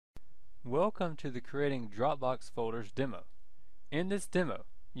Welcome to the Creating Dropbox Folders demo. In this demo,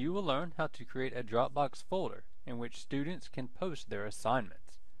 you will learn how to create a Dropbox folder in which students can post their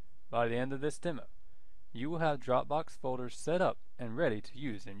assignments. By the end of this demo, you will have Dropbox folders set up and ready to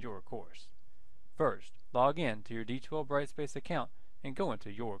use in your course. First, log in to your D2L Brightspace account and go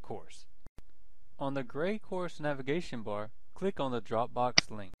into your course. On the gray course navigation bar, click on the Dropbox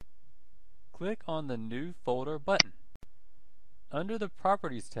link. Click on the New Folder button. Under the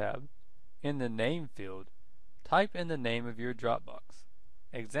Properties tab, in the Name field, type in the name of your Dropbox.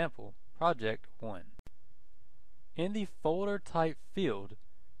 Example, Project 1. In the Folder Type field,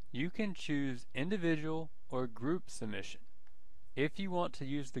 you can choose Individual or Group Submission. If you want to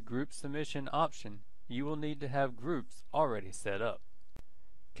use the Group Submission option, you will need to have groups already set up.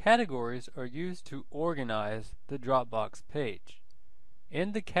 Categories are used to organize the Dropbox page.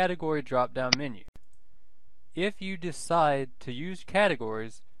 In the Category drop-down menu, if you decide to use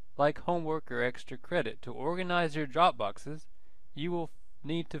categories like homework or extra credit to organize your Dropboxes, you will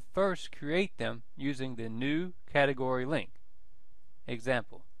need to first create them using the New Category link.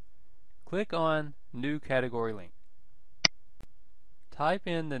 Example, click on New Category link. Type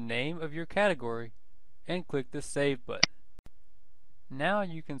in the name of your category and click the Save button. Now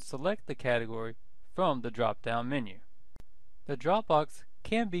you can select the category from the drop-down menu. The Dropbox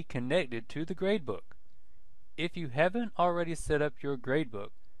can be connected to the gradebook. If you haven't already set up your gradebook,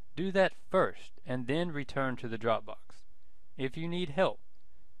 do that first and then return to the Dropbox. If you need help,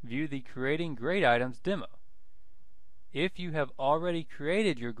 view the Creating Grade Items demo. If you have already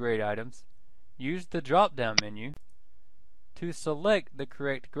created your grade items, use the drop-down menu to select the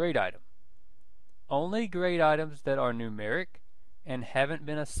correct grade item. Only grade items that are numeric and haven't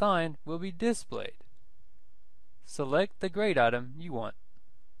been assigned will be displayed. Select the grade item you want.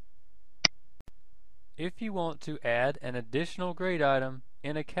 If you want to add an additional grade item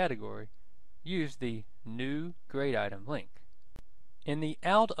in a category, use the New Grade Item link. In the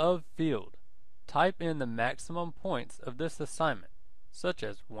Out Of field, type in the maximum points of this assignment, such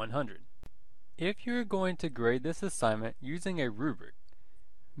as 100. If you are going to grade this assignment using a rubric,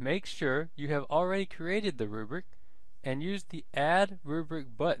 make sure you have already created the rubric and use the Add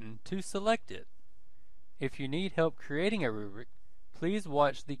Rubric button to select it. If you need help creating a rubric, please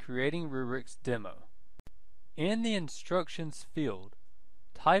watch the Creating Rubrics demo. In the Instructions field,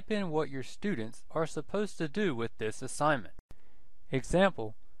 type in what your students are supposed to do with this assignment.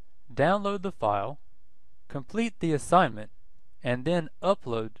 Example, download the file, complete the assignment, and then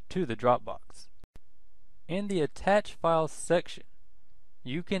upload to the Dropbox. In the Attach Files section,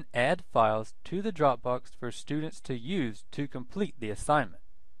 you can add files to the Dropbox for students to use to complete the assignment.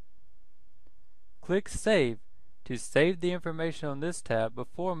 Click Save to save the information on this tab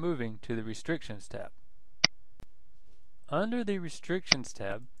before moving to the Restrictions tab. Under the Restrictions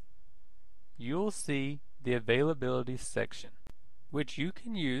tab, you'll see the Availability section, which you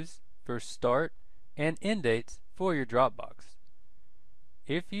can use for start and end dates for your Dropbox.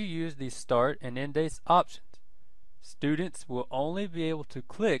 If you use the start and end dates options, students will only be able to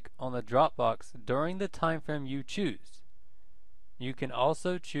click on the Dropbox during the time frame you choose. You can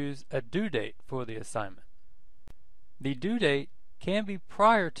also choose a due date for the assignment. The due date can be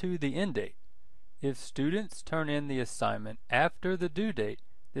prior to the end date. If students turn in the assignment after the due date,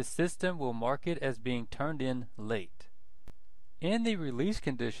 the system will mark it as being turned in late. In the Release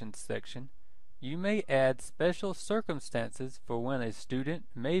Conditions section, you may add special circumstances for when a student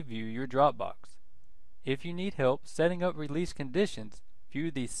may view your Dropbox. If you need help setting up release conditions,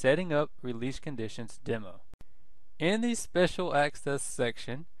 view the Setting Up Release Conditions demo. In the Special Access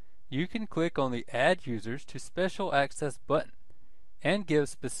section, you can click on the Add Users to Special Access button and give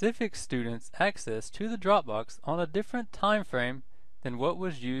specific students access to the Dropbox on a different time frame than what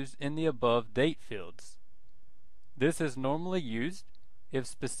was used in the above date fields. This is normally used if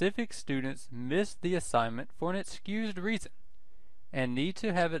specific students missed the assignment for an excused reason and need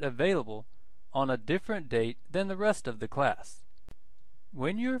to have it available on a different date than the rest of the class.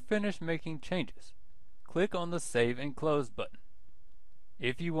 When you're finished making changes, click on the Save and Close button.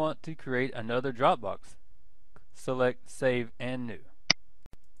 If you want to create another Dropbox, select Save and New.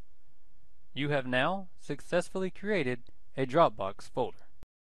 You have now successfully created a Dropbox folder.